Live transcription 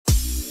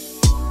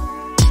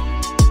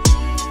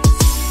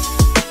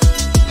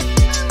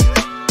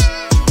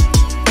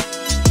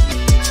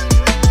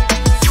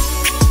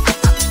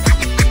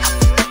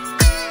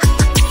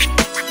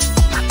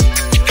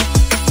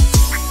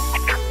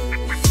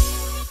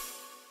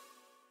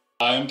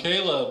I'm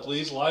Caleb.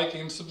 Please like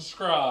and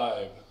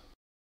subscribe.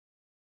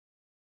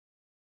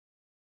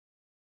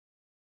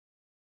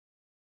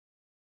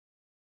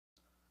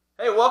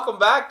 Hey, welcome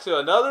back to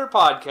another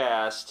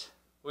podcast.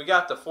 We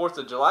got the 4th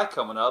of July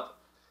coming up.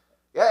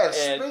 Yeah, and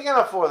speaking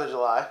of 4th of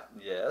July,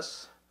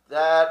 Yes.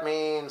 that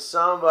means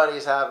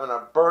somebody's having a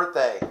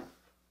birthday.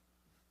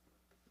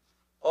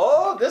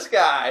 Oh, this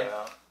guy.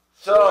 Yeah.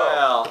 So,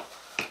 Well,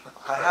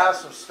 I have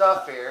some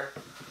stuff here.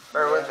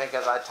 Bear with me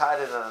because I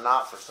tied it in a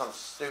knot for some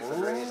stupid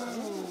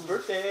reason.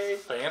 birthday.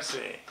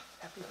 Fancy.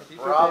 Happy birthday.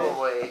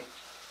 Probably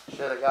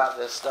should have got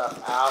this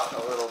stuff out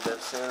a little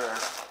bit sooner.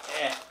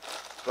 Eh.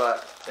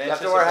 But you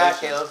have to wear a hat,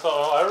 Anticipation. Caleb.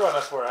 So everyone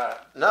has to wear a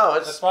hat. No,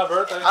 It's my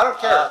birthday. I don't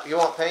care. You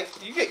want pink?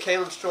 You get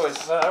Caleb's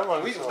choice. No,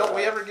 everyone We, gets to wear don't a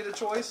we hat. ever get a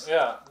choice?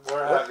 Yeah,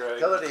 wear a hat, Greg. What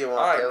color do you want,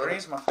 All right, Caleb?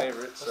 green's my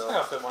favorite. This So thing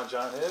will fit my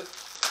giant head.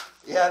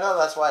 Yeah, I know.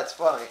 That's why it's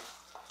funny.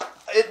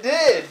 it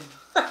did.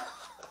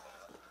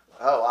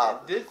 Oh, wow.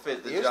 It did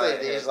fit the Usually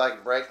giant these head.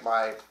 like break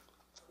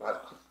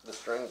the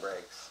string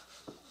breaks.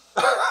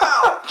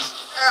 Ow!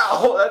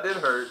 Ow! That did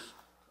hurt.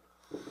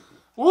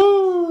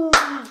 Woo!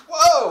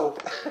 Whoa!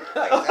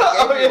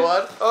 I gave you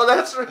one. Oh,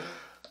 that's right.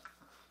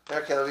 There,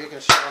 Caleb, you can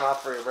show one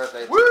off for your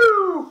birthday.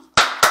 Woo!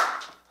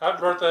 Happy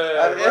birthday.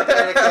 Happy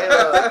birthday to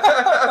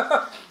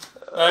Caleb.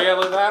 I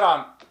gotta leave the hat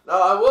on.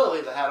 No, I will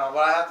leave the hat on, but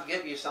I have to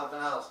give you something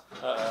else.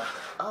 Uh-oh.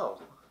 Oh.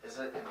 Is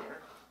it in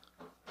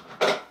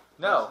here?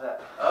 No. What's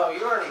that? Oh,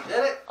 you already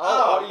did it?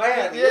 Oh, Oh, you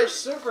man, did. you're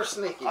super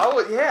sneaky.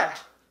 Oh, yeah.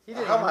 He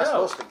didn't How even am I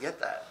know. supposed to get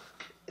that?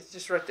 It's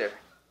just right there.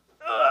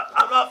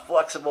 I'm not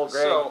flexible,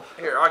 Greg. So,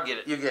 here, I'll get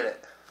it. You get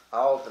it.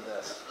 I'll open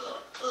this.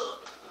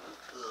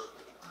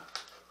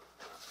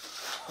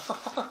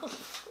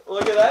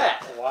 Look at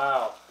that.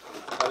 Wow.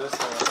 That is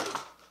fancy.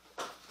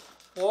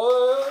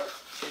 What?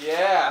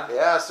 Yeah.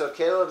 Yeah, so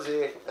Caleb's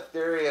the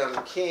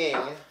Ethereum king.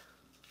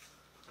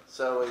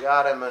 So we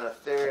got him an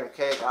Ethereum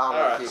cake. I don't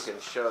know Alright. if you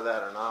can show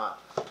that or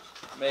not.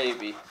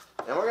 Maybe.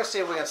 And we're going to see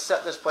if we can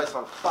set this place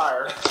on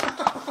fire.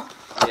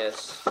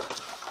 Yes.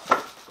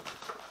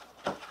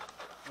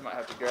 You might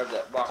have to grab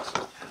that box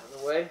out of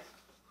the way.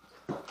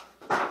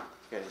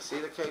 Can you see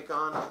the cake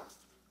on?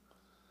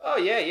 Oh,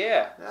 yeah.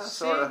 Yeah, See,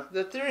 sorta.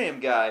 the Ethereum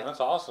guy. That's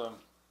awesome.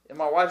 And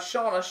my wife,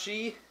 Shauna,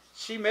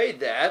 she made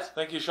that.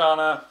 Thank you,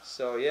 Shauna.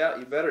 So, yeah,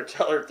 you better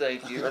tell her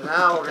thank you. But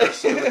now we're going to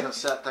see if we can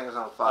set things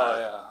on Oh, fire.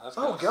 yeah. That's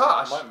Oh, gonna,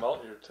 gosh. Might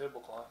melt your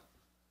tablecloth.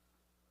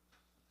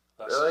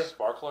 That's Really?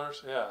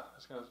 Sparklers? Yeah.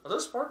 It's gonna... Are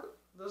those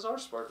Those are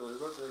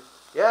sparklers, aren't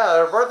they? Yeah,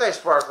 they're birthday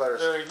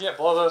sparklers. There, yeah,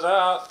 blow those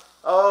out.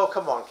 Oh,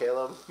 come on,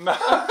 Caleb.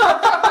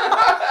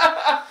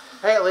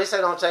 Hey, at least they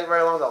don't take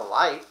very long to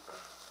light.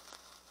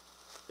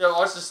 Yeah,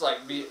 well, it's just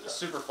like be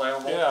super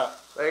flammable. Yeah.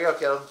 There you go,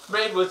 Caleb.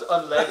 Made with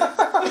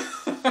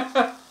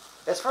unleaded.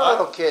 It's for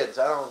little kids,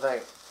 I don't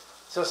think.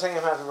 So sing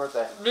him happy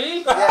birthday.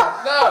 Me?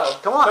 Yeah. No.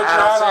 Come on, Put your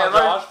Adam hat on,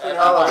 Sandler. Josh. Put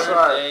your Oh, hat on.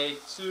 sorry. Birthday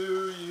to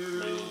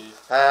you.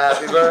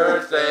 Happy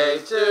birthday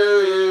to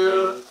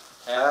you.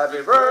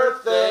 Happy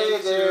birthday,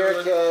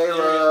 dear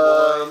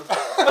Caleb.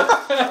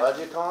 What'd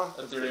you call him?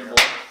 Ethereum boy.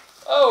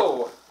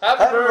 Oh,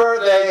 happy, Happy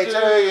birthday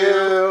to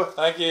you.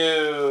 Thank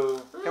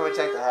you. Can we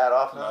take the hat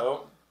off now?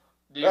 No.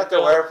 Do You have to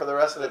wear it for the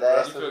rest of the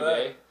day. You feel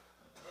gay?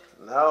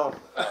 No.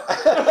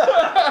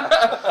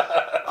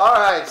 All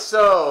right,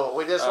 so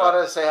we just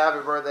wanted to say happy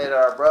birthday to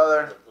our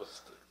brother.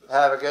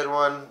 Have a good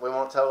one. We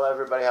won't tell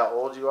everybody how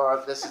old you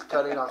are. This is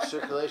cutting off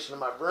circulation in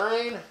my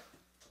brain.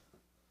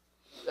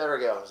 There we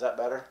go. Is that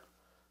better?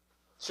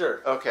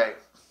 Sure. Okay.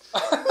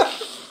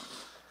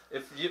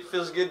 If it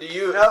feels good to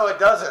you. No, it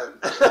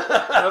doesn't.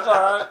 That's all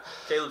right.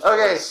 Caleb's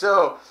Okay, choice.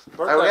 so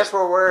I guess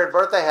we're wearing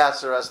birthday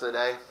hats the rest of the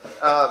day.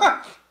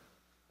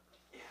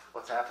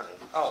 What's happening?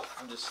 Oh,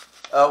 I'm just.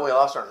 Oh, we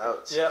lost our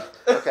notes. Yep.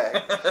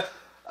 Okay. Go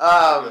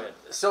ahead.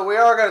 So we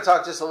are going to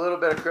talk just a little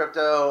bit of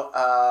crypto.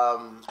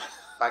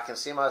 I can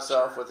see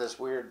myself with this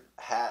weird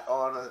hat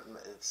on.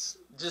 It's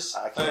Just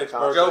I Hey, can't it's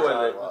concentrate go with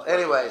on it. well.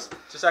 Anyways,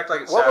 just act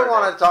like it's what Saturday. we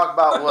wanted to talk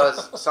about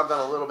was something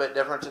a little bit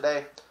different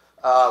today.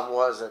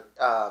 Was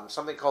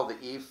something called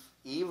the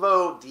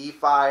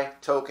EVODEFI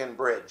token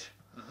bridge.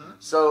 Mm-hmm.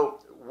 So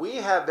we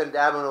have been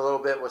dabbling a little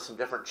bit with some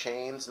different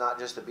chains, not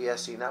just the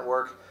BSC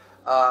network,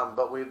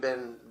 but we've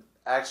been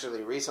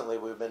actually recently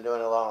we've been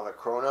doing a lot on the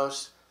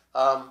Kronos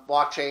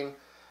blockchain,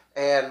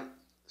 and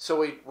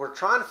so we're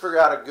trying to figure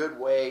out a good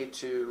way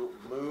to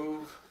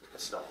move.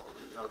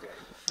 Okay.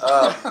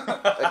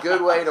 A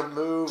good way to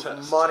move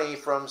money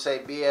from say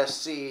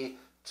BSC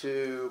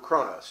to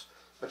Kronos,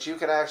 but you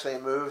can actually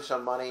move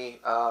some money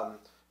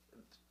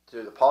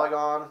through the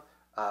Polygon,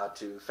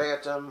 to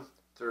Phantom,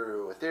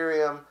 through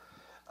Ethereum,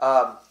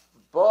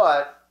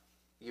 but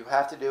you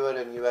have to do it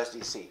in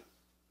USDC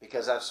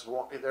because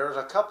there's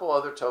a couple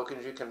other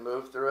tokens you can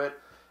move through it,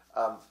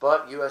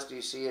 but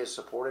USDC is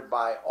supported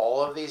by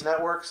all of these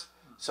networks.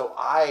 So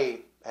I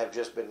have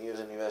just been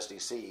using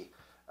USDC.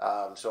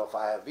 So if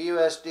I have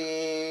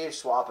VUSD,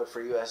 swap it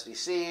for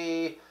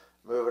USDC,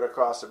 move it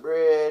across the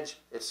bridge.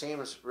 It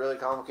seems really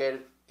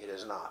complicated. It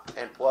is not.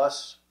 And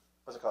plus,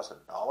 what's it cost?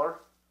 $1?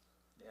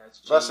 Yeah, it's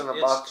cheap. Less than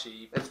 $1. It's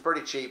cheap. It's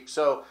pretty cheap.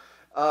 So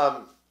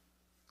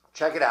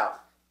check it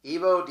out.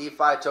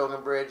 EVODEFI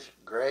token bridge.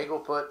 Greg will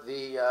put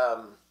the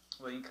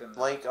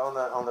link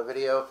on the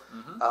video.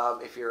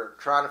 Mm-hmm. If you're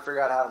trying to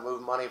figure out how to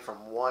move money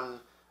from one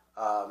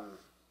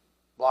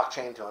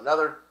blockchain to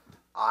another,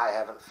 I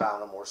haven't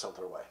found a more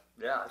simpler way.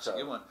 Yeah, that's a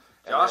good one.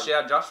 Josh,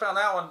 Josh found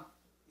that one.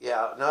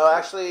 Yeah, no,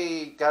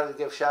 actually, got to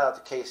give a shout out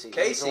to Casey.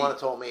 He's the one that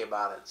told me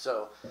about it.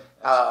 So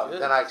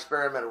then I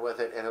experimented with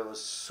it, and it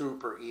was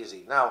super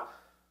easy. Now,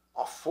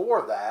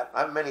 for that,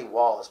 I have many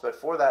wallets, but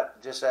for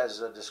that, just as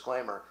a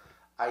disclaimer,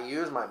 I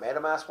use my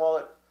MetaMask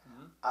wallet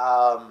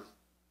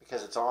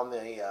because it's on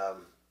the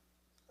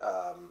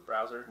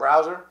browser.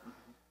 Mm-hmm.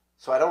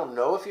 So I don't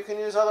know if you can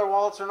use other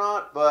wallets or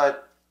not,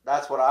 but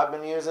that's what I've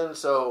been using.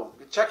 So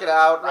check it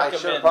out. I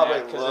should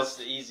probably because it's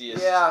the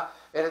easiest. Yeah.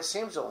 And it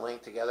seems to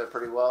link together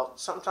pretty well.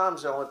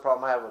 Sometimes the only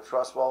problem I have with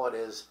Trust Wallet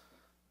is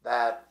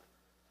that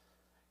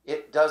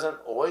it doesn't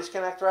always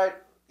connect right,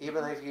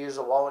 even if you use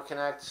a Wallet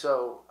Connect.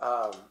 So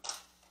I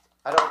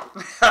don't.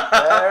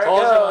 There it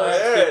goes.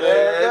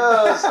 There it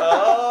goes.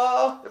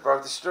 Oh, it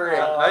broke the string.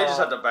 now you just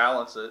have to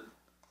balance it.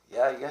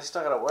 Yeah, you guys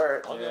still gotta wear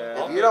it.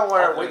 Yeah. If you don't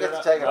wear it, we get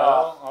to take it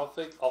off.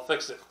 I'll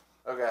fix it.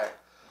 Okay.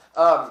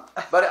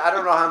 But I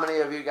don't know how many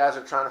of you guys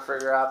are trying to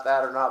figure out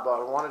that or not,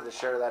 but I wanted to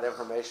share that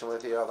information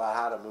with you about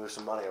how to move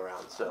some money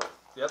around. So.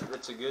 Yep,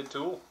 it's a good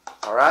tool.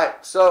 All right,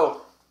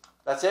 so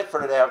that's it for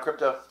today on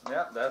crypto.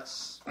 Yeah,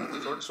 that's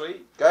short and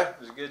sweet. Okay.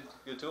 It's a good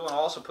tool, and I'll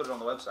also put it on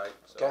the website.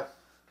 So. Okay.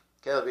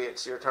 Caleb,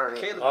 it's your turn.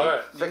 Caleb, all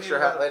right. Fix your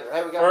hat later.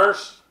 Hey, we got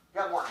First.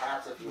 Got more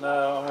hats if you want.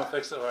 No, I'm gonna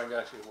fix it where I can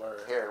actually wear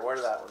it. Here, wear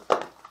that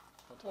one.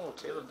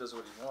 Caleb does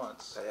what he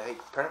wants. Hey,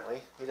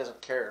 apparently, he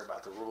doesn't care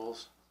about the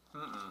rules.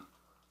 Mm-mm.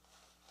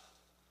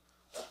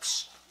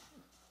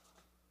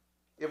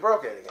 You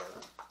broke it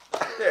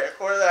again. There,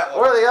 wear that one.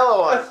 Or the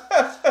yellow one.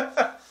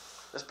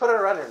 Just put it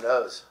around your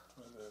nose.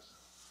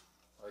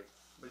 Like,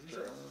 What'd you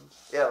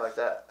say? Yeah, like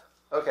that.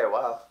 Okay,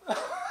 wow.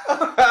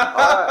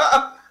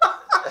 Alright.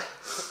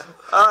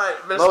 Alright,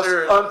 Mr.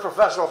 Most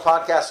unprofessional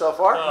podcast so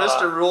far.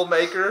 Mr. Rule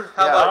Maker.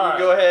 How Yeah. about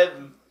you go ahead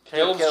and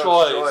Caleb's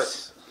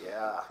choice.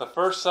 Yeah. The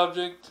first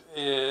subject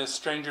is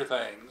Stranger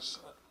Things.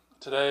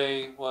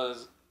 Today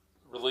was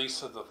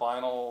release of the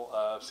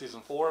final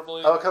season 4, I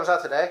believe. Oh, it comes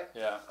out today?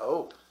 Yeah.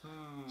 Oh.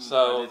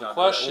 So the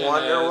question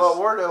Wonder is, what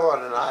we're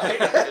doing tonight.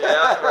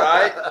 yeah,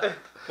 right.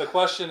 the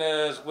question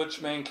is,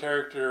 which main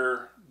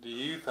character do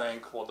you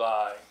think will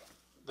die?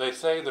 They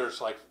say there's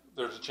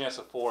a chance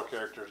of 4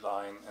 characters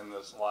dying in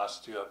this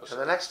last 2 episodes. In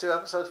the next 2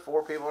 episodes,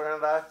 4 people are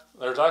going to die?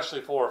 There's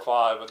actually 4 or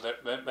 5,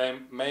 but they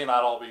may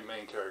not all be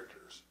main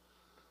characters.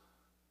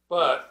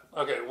 But,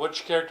 okay,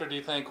 which character do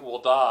you think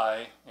will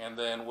die, and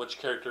then which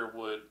character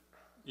would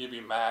you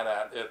be mad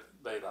at if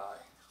they die?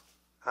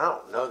 I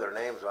don't know their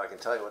names, but I can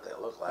tell you what they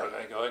look like.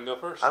 Okay, go ahead and go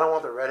first. I don't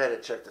want the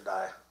redheaded chick to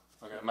die.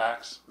 Okay,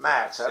 Max.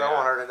 Max, I don't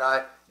want her to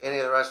die. Any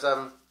of the rest of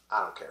them,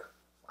 I don't care.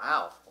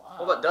 Wow.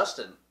 What about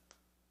Dustin?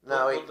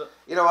 No, Well,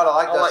 you know what? I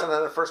like I Dustin like-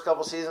 in the first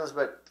couple seasons,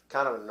 but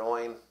kind of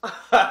annoying.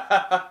 Mike.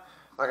 Not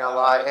gonna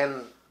lie.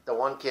 And the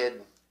one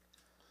kid,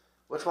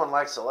 which one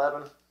likes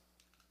 11?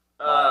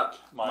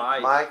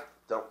 Mike.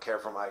 Don't care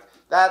for Mike.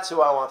 That's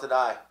who I want to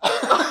die.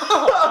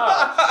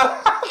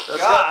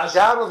 Gosh.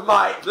 Down with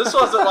Mike. This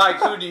wasn't like,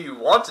 who do you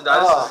want to die?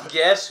 This is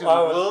guess who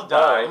will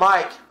die.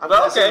 Mike. I'm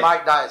Well, guessing okay.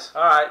 Mike dies.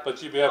 All right.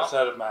 But you'd be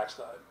upset if Max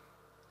died.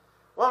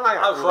 Well, I'm not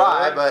I gonna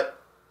cry, would. but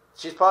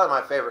she's probably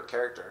my favorite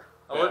character.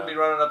 I wouldn't be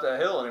running up that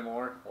hill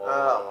anymore.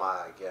 Oh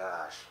my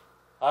gosh.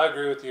 I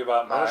agree with you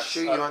about I'm gonna Max.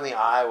 shoot you in the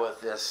eye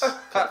with this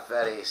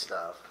confetti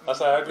stuff.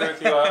 I agree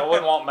with you. I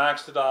wouldn't want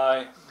Max to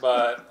die,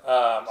 but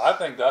I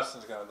think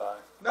Dustin's going to die.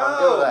 No. I'm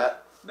good with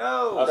that.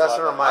 No. That's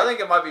Dustin or fine. Mike. I think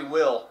it might be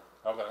Will.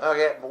 Okay.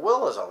 Okay, but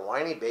Will is a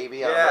whiny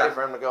baby. I'm Yeah. ready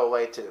for him to go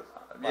away too.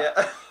 Yeah.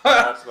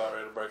 That's about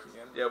ready to break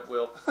again. Yep,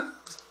 Will.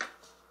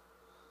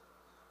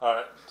 All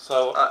right.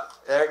 So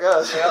There it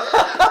goes. Yep.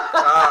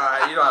 All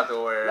right, you don't have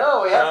to wear it.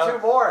 No, we have No.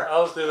 2 more.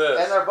 let's do this.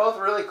 And they're both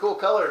really cool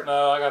colored.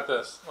 No, I got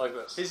this. Like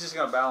this. He's just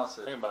gonna balance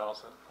I it. can balance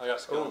it. I got Oh,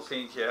 skills.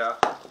 pink, yeah.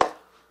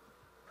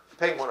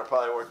 Pink one will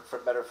probably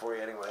work better for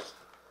you anyways.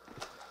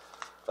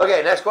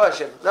 Okay, next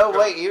question. No,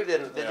 wait, you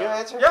didn't. Did you Yeah.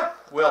 answer? Yeah,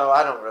 Will. No,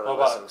 I don't really What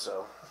about- listen,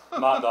 so.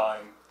 Not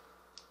dying.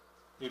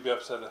 You'd be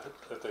upset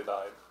if they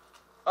died.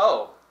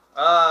 Oh,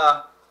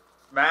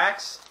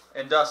 Max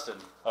and Dustin.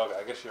 Okay,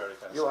 I guess you already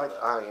kind of You said like, that.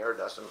 oh, you're a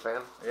Dustin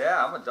fan?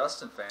 Yeah, I'm a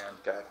Dustin fan.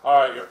 Okay. All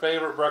right, your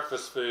favorite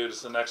breakfast food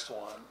is the next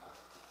one.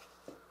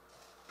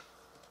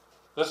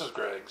 This is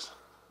Greg's.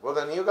 Well,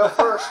 then you go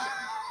first.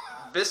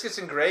 Biscuits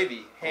and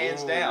gravy,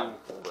 hands Ooh. down.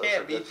 That's a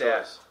Can't good beat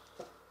that. choice.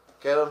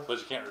 Caleb? But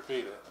you can't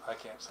repeat it. I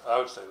can't. I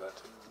would say that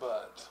too.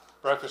 But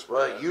breakfast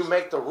burritos. Well, you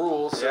make the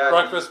rules. Yeah.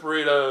 Breakfast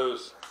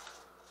burritos.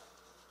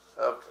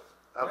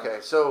 Okay,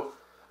 so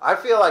I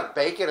feel like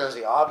bacon is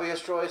the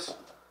obvious choice,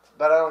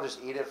 but I don't just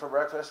eat it for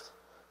breakfast.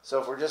 So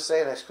if we're just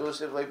saying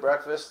exclusively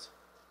breakfast,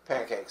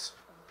 pancakes.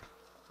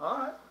 All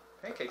right,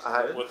 pancakes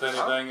I- are good. With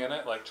anything in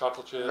it, like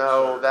chocolate chips?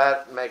 No, or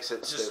that makes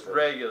it Just stupid.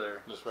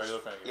 regular. just regular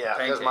pancakes. Yeah,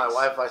 because my Pancakes.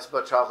 wife likes to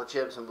put chocolate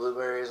chips and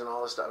blueberries and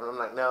all this stuff, and I'm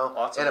like, no.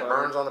 Lots and of it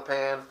butter. burns on the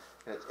pan,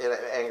 and it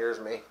angers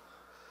me.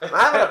 I'm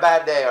having a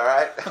bad day, all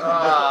right?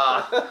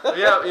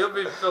 Yeah, you'll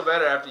feel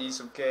better after you eat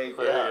some cake.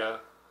 There you go.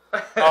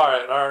 All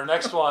right, our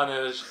next one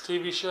is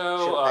TV show.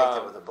 Should have baked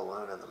it with a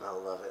balloon in the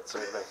middle of it so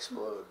it would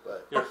explode.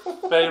 But Your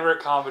favorite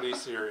comedy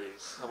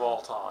series of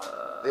all time?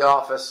 The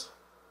Office.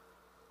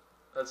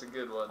 That's a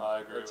good one. I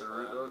agree That's with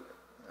that.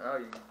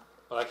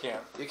 But I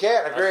can't. You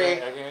can't agree.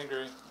 I can't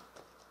agree.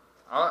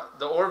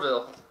 The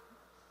Orville.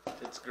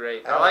 It's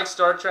great. I like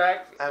Star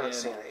Trek. I haven't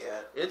seen it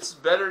yet. It's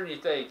better than you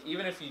think.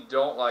 Even if you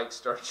don't like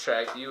Star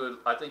Trek,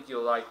 I think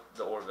you'll like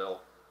the Orville.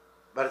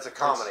 But it's a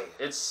comedy.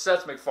 It's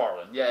Seth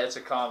MacFarlane. Yeah, it's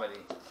a comedy.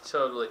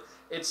 Totally.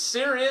 It's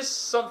serious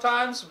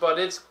sometimes, but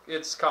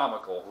it's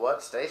comical.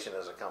 What station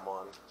does it come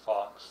on?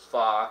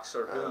 Fox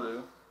or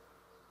Hulu.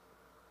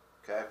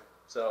 Okay.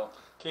 So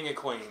King of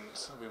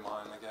Queens would be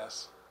mine, I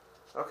guess.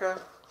 Okay.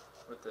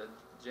 with the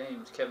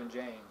Kevin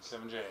James.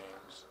 Kevin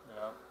James,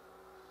 yeah.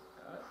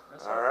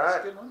 That's All That's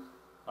right. a good one.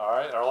 All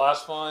right, our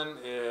last one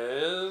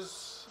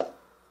is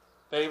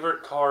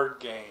favorite card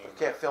game. I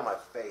can't feel my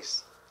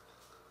face.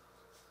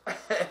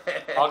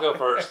 I'll go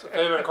first. The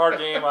favorite card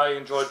game I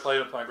enjoyed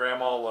playing with my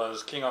grandma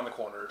was King on the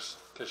Corners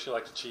because she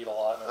liked to cheat a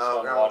lot. And it was fun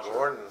to Grandma watch her.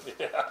 Jordan.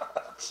 Yeah.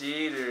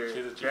 Cheater.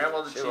 She's a cheater.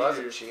 Grandma the She cheater. was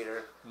a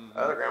cheater. Mhm.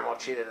 Other grandma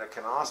cheated at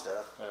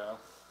Canasta. Yeah.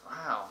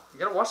 Wow. You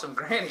gotta watch some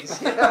grannies.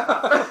 Take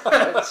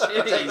that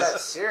Jeez.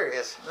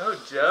 serious. No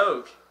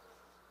joke.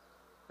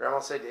 Grandma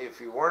said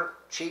if you weren't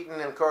cheating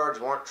in cards,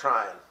 you weren't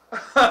trying.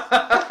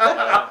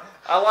 I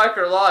like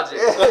her logic.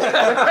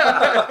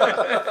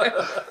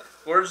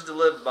 Words to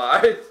live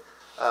by.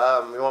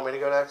 You want me to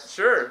go next?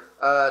 Sure.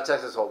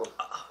 Texas Hold'em.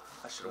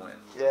 I should win.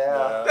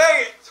 Yeah.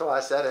 Dang it! That's why I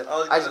said it. I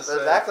was I gonna was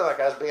say. acting like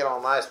I was being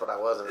all nice, but I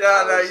wasn't.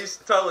 Yeah, I no, was-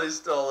 you totally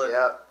stole it.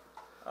 Yep.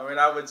 I mean,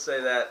 I would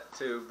say that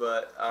too,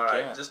 but all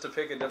right, can't. just to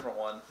pick a different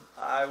one,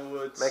 I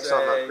would Make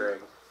something say up, Greg.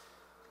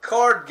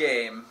 card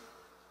game.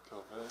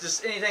 Go for it.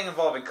 Just anything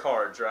involving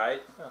cards,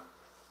 right?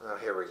 Oh,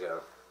 here we go.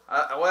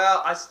 I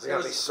You're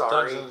gonna be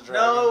sorry. Dungeons and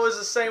no, it Dragons. was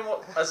the same one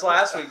as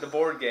last week, the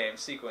board game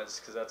sequence,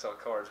 because that's all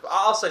cards. But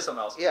I'll say something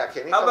else. Yeah,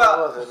 can you How come about-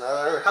 up with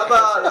another? How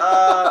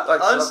about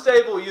Like some-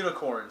 unstable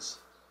unicorns?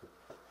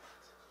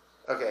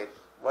 Okay,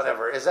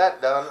 whatever. Is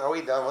that done? Are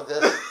we done with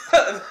this?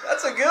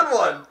 That's a good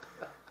one.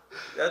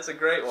 That's a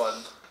great one.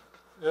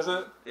 Is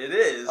it? It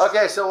is.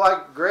 Okay, so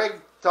while Greg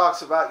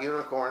talks about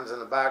unicorns in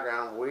the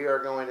background, we are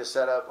going to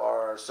set up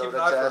our Keep soda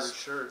an eye for his test.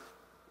 shirt.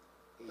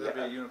 There'll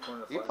be a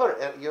unicorn. You put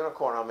a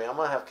unicorn on me, I'm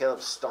gonna have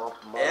Caleb stomp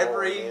Mo on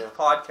Every you.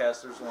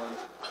 podcast, there's one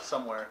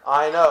somewhere.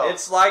 I know.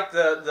 It's like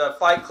the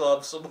Fight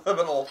Club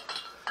subliminal.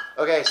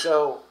 Okay,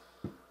 so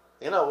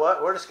you know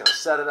what? We're just gonna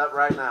set it up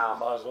right now.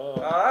 Might as well.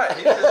 All right.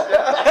 He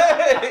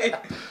just,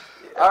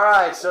 All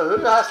right, so who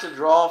has to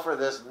draw for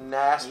this You.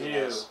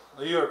 nastiness?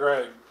 You or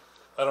Greg?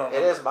 I don't It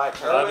remember. is my No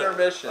turn.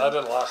 intermission. I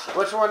did last week.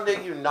 Which one do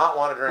you not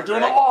want to drink? We're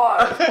doing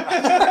Greg? it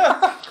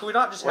live. Can we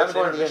not just have Which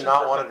an one do you intermission?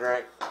 not want to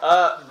drink?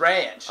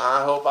 Ranch.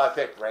 I hope I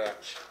picked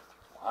ranch.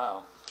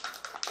 Wow.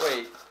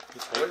 Wait,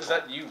 what is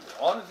that? You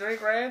want to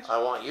drink ranch?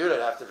 I want you to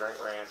have to drink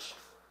ranch.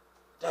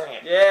 Dang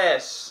it.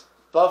 Yes.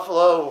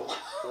 Buffalo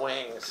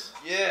wings.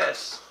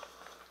 Yes.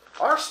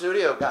 Our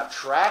studio got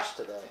trashed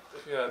today.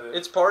 Yeah, dude.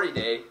 It's party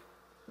day.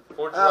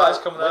 4th of July's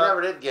coming we up.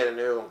 never did get a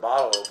new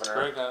bottle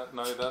opener. Greg,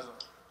 no, he doesn't.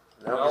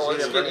 No, No, 'cause he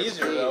it's didn't bring getting his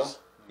easier though. keys.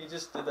 He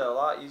just did that a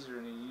lot easier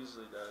than he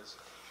usually does.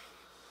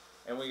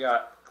 And we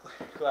got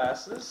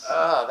glasses.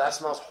 Oh, that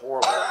smells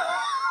horrible.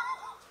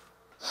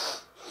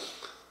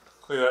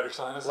 Clear out your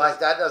sinuses. Like,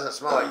 that doesn't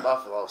smell like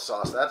buffalo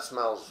sauce. That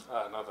smells...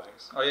 No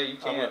thanks. Oh yeah, you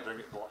I'm gonna can't. drink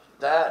it more.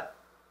 That...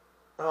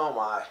 Oh,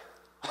 my.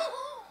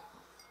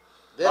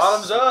 This,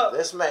 Bottoms up.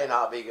 This may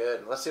not be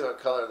good. Let's see what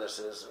color this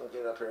is. We'll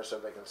get it up here so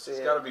they can see It's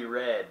it. got to be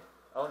red.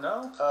 Oh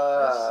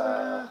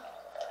no.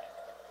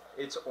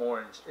 It's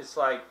orange. It's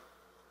like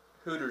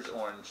Hooters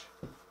orange.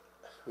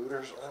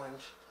 Hooters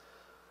orange.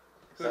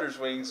 Hooters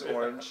wings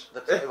orange.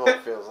 The table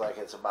feels like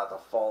it's about to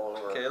fall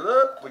over. Okay,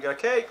 look, we got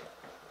cake.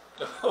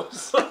 Oh,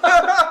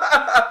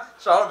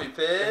 Sean will be If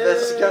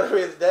this is pissed. gonna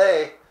be the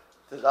day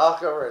to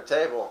knock over a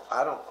table,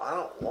 I don't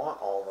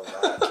want all of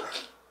that.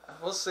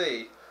 We'll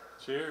see.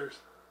 Cheers.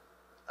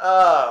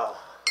 Oh,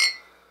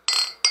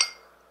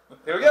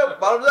 Here we go.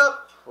 Bottoms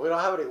up. we don't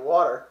have any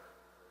water.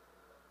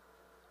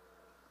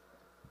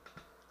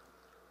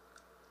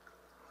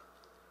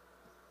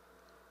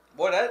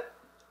 Boy, that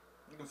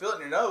you can feel it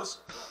in your nose.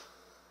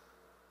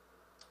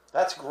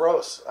 That's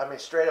gross. I mean,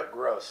 straight up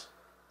gross.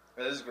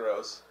 It is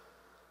gross.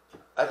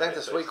 I think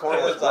the sweet corn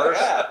was It's like worse.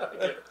 that.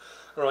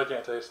 I really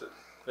can't taste it.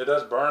 It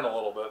does burn a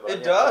little bit, but It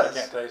I does.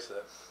 can't taste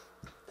it.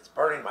 It's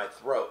burning my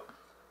throat.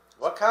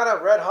 What kind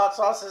of red hot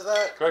sauce is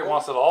that? Greg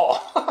wants it all.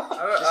 Just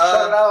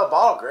cut it out of the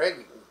bottle, Greg.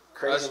 You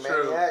crazy That's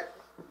true. maniac.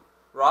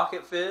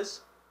 Rocket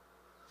Fizz.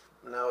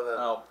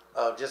 No,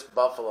 Oh, just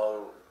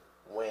buffalo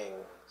wing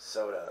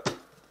soda.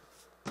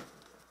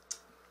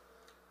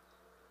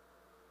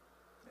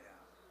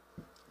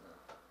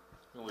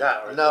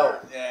 That, no,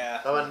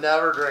 yeah. I would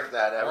never drink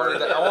that I wanted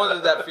ever. that, I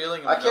wanted that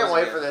feeling. In I my can't nose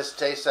wait again. for this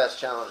taste test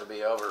challenge to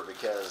be over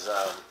because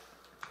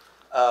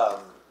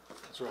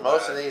It's real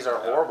most bad. of these are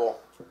Yeah.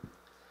 horrible.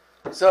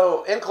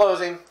 So, in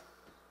closing,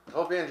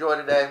 hope you enjoyed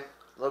today.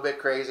 A little bit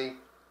crazy.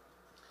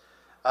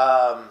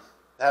 Have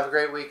a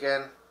great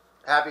weekend.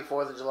 Happy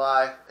 4th of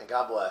July, and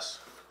God bless.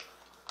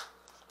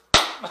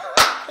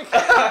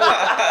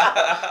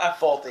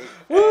 Faulty.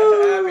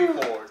 Happy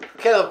Ford.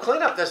 Caleb,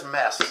 clean up this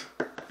mess.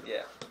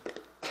 Yeah.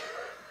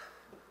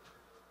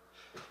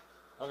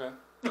 Okay.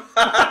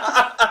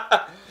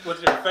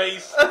 With your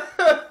face.